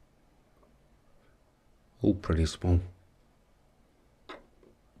 All pretty small.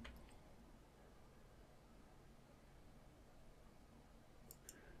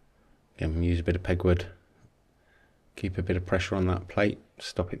 Again, use a bit of pegwood. Keep a bit of pressure on that plate,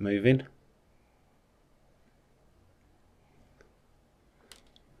 stop it moving.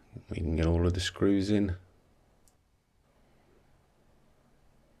 We can get all of the screws in.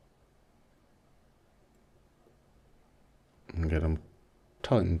 And get them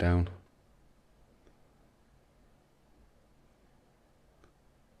tightened down.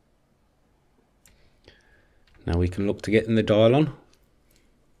 Now we can look to getting the dial on.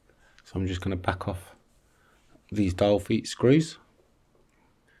 So I'm just going to back off these dial feet screws.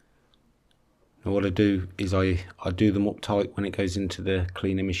 Now what I do is I do them up tight when it goes into the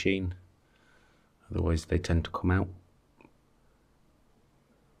cleaning machine. Otherwise they tend to come out.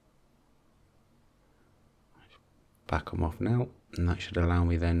 Back them off now, and that should allow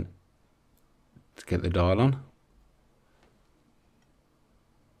me then to get the dial on.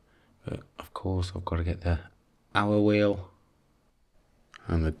 But of course I've got to get the hour wheel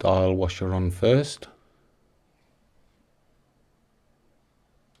and the dial washer on first.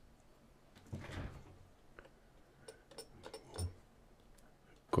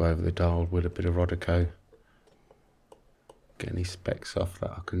 Go over the dial with a bit of Rodico. Get any specks off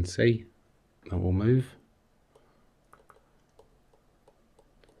that I can see. That will move.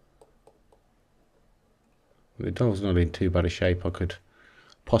 The dial's not in too bad a shape. I could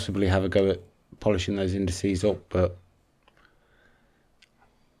possibly have a go at polishing those indices up, but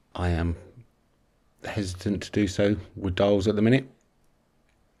I am hesitant to do so with dials at the minute,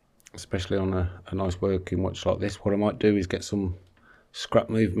 especially on a nice working watch like this. What I might do is get some scrap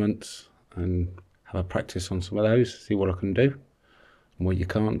movements and have a practice on some of those, see what I can do and what you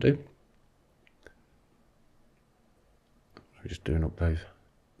can't do. I'm just doing up those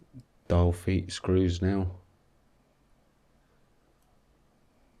dial feet screws now.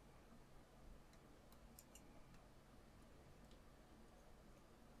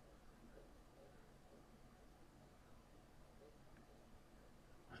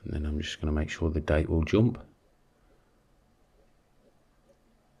 And then I'm just going to make sure the date will jump.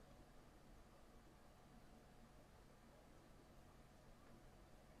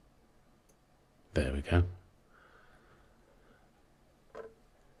 There we go.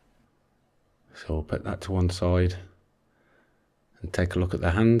 So I'll put that to one side and take a look at the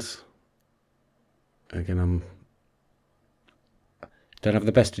hands. Again, don't have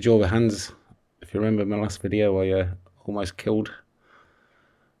the best to draw with hands. If you remember my last video, I almost killed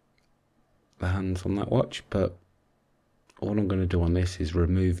the hands on that watch, but all I'm going to do on this is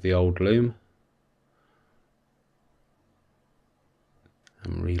remove the old loom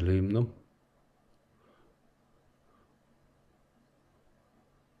and reloom them.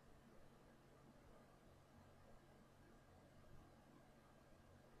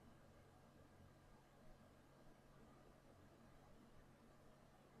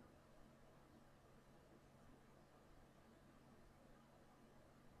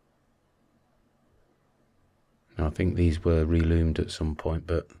 Now, I think these were reloomed at some point,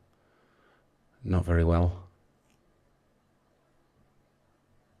 but not very well.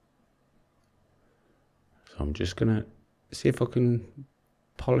 So I'm just gonna see if I can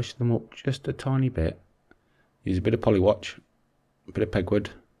polish them up just a tiny bit. Use a bit of polywatch, a bit of pegwood.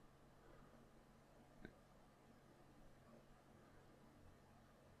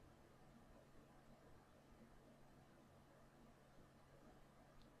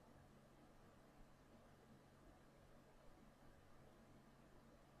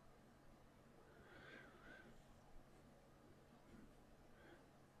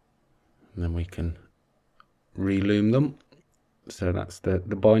 And then we can reloom them. So that's the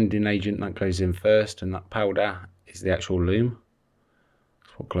binding agent that goes in first, and that powder is the actual loom.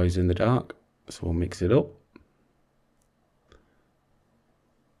 That's what glows in the dark. So we'll mix it up.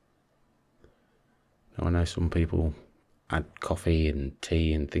 Now, I know some people add coffee and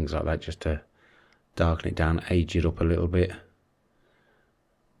tea and things like that just to darken it down, age it up a little bit.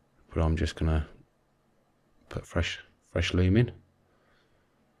 But I'm just gonna put fresh loom in.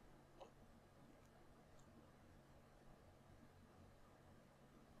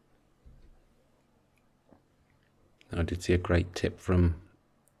 I did see a great tip from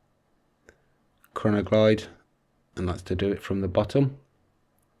Chronoglide, and that's to do it from the bottom.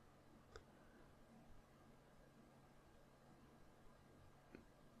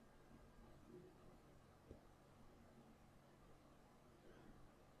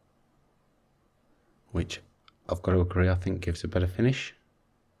 Which I've got to agree, I think gives a better finish.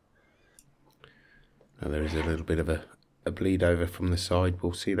 Now there is a little bit of a bleed over from the side.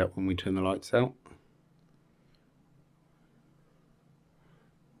 We'll see that when we turn the lights out.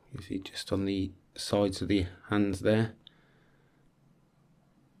 You see just on the sides of the hands there,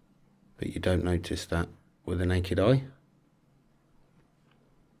 but you don't notice that with the naked eye.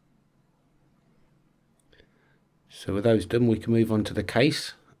 So with those done, we can move on to the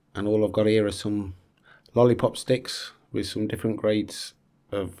case, and all I've got here are some lollipop sticks with some different grades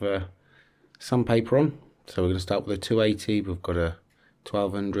of sandpaper on. So we're going to start with a 280, we've got a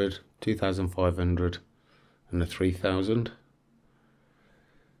 1200, 2500 and a 3000.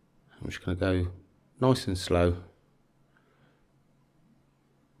 I'm just going to go nice and slow.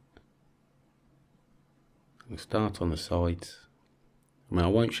 I'll start on the sides. I mean, I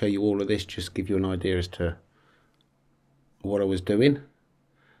won't show you all of this, just give you an idea as to what I was doing.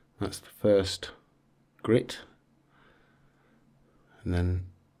 That's the first grit. And then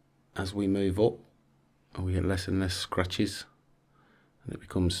as we move up, we get less and less scratches, and it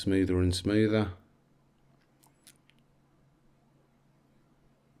becomes smoother and smoother.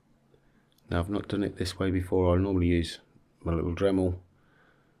 Now, I've not done it this way before. I normally use my little Dremel,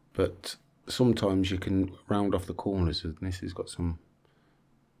 but sometimes you can round off the corners, and this has got some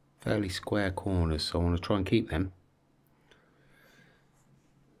fairly square corners, so I want to try and keep them.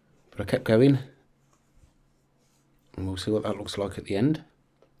 But I kept going, and we'll see what that looks like at the end.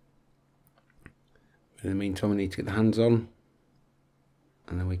 In the meantime, I need to get the hands on,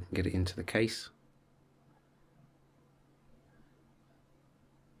 and then we can get it into the case.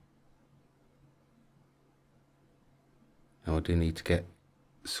 Now, I do need to get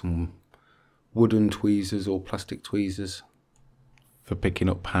some wooden tweezers or plastic tweezers for picking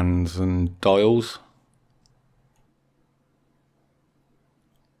up hands and dials.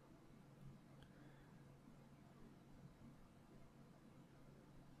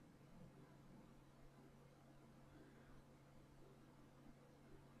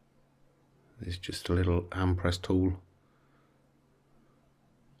 There's just a little hand press tool.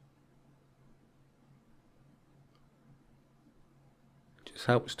 Just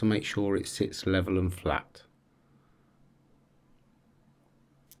helps to make sure it sits level and flat.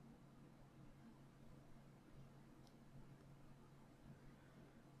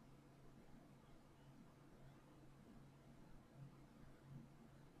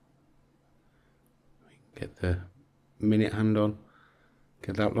 Get the minute hand on,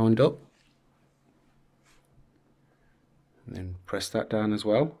 get that lined up. And then press that down as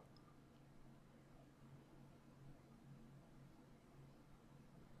well.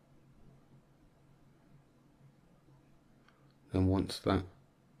 And once that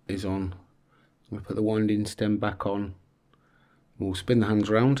is on, I'm going to put the winding stem back on. We'll spin the hands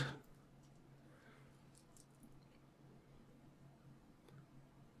round.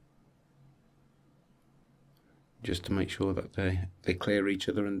 Just to make sure that they clear each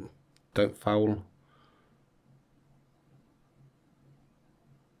other and don't foul.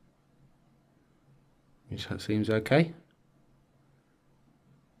 Which that seems okay.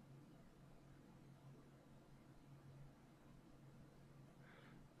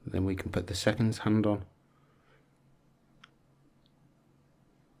 Then we can put the second hand on.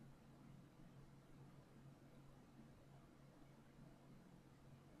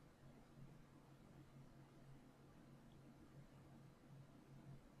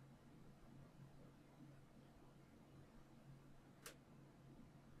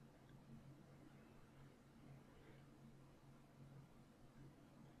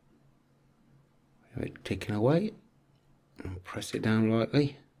 it ticking away, and press it down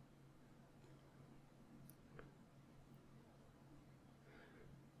lightly.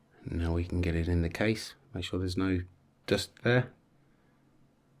 Now we can get it in the case. Make sure there's no dust there.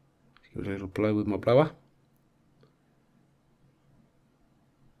 Give it a little blow with my blower.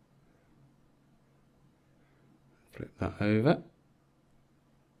 Flip that over.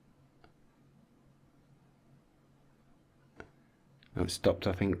 Now it's stopped,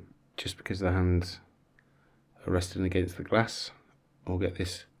 I think, just because the hands are resting against the glass. I'll get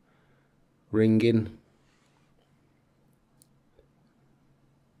this ring in.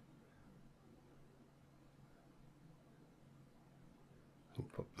 I'll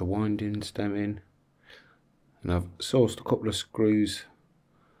put the winding stem in. And I've sourced a couple of screws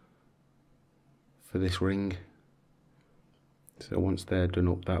for this ring. So once they're done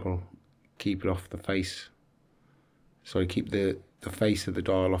up, that'll keep it off the face. Sorry, keep the face of the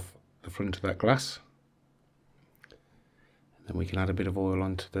dial off the front of that glass. And then we can add a bit of oil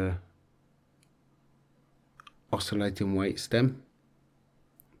onto the oscillating weight stem.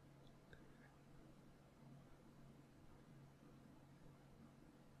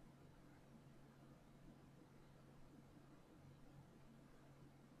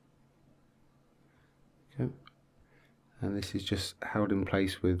 Okay. And this is just held in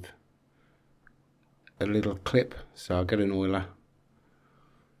place with a little clip, so I'll get an oiler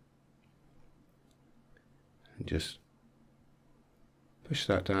and just push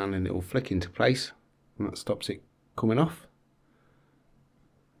that down and it will flick into place, and that stops it coming off.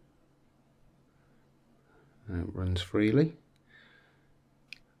 And it runs freely,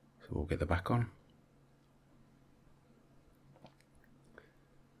 so we'll get the back on.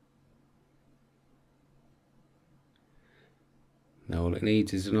 Now all it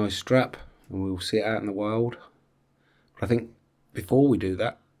needs is a nice strap, and we'll see it out in the wild. But I think before we do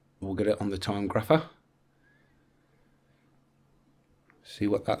that, we'll get it on the time grapher. See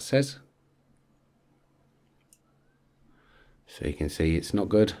what that says. So you can see it's not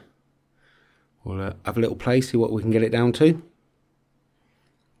good. We'll have a little play, see what we can get it down to.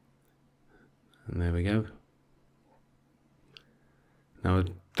 And there we go. Now,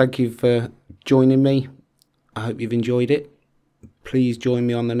 thank you for joining me. I hope you've enjoyed it. Please join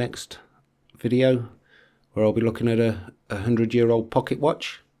me on the next video where I'll be looking at a 100-year-old pocket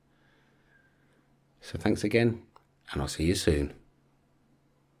watch. So thanks again, and I'll see you soon.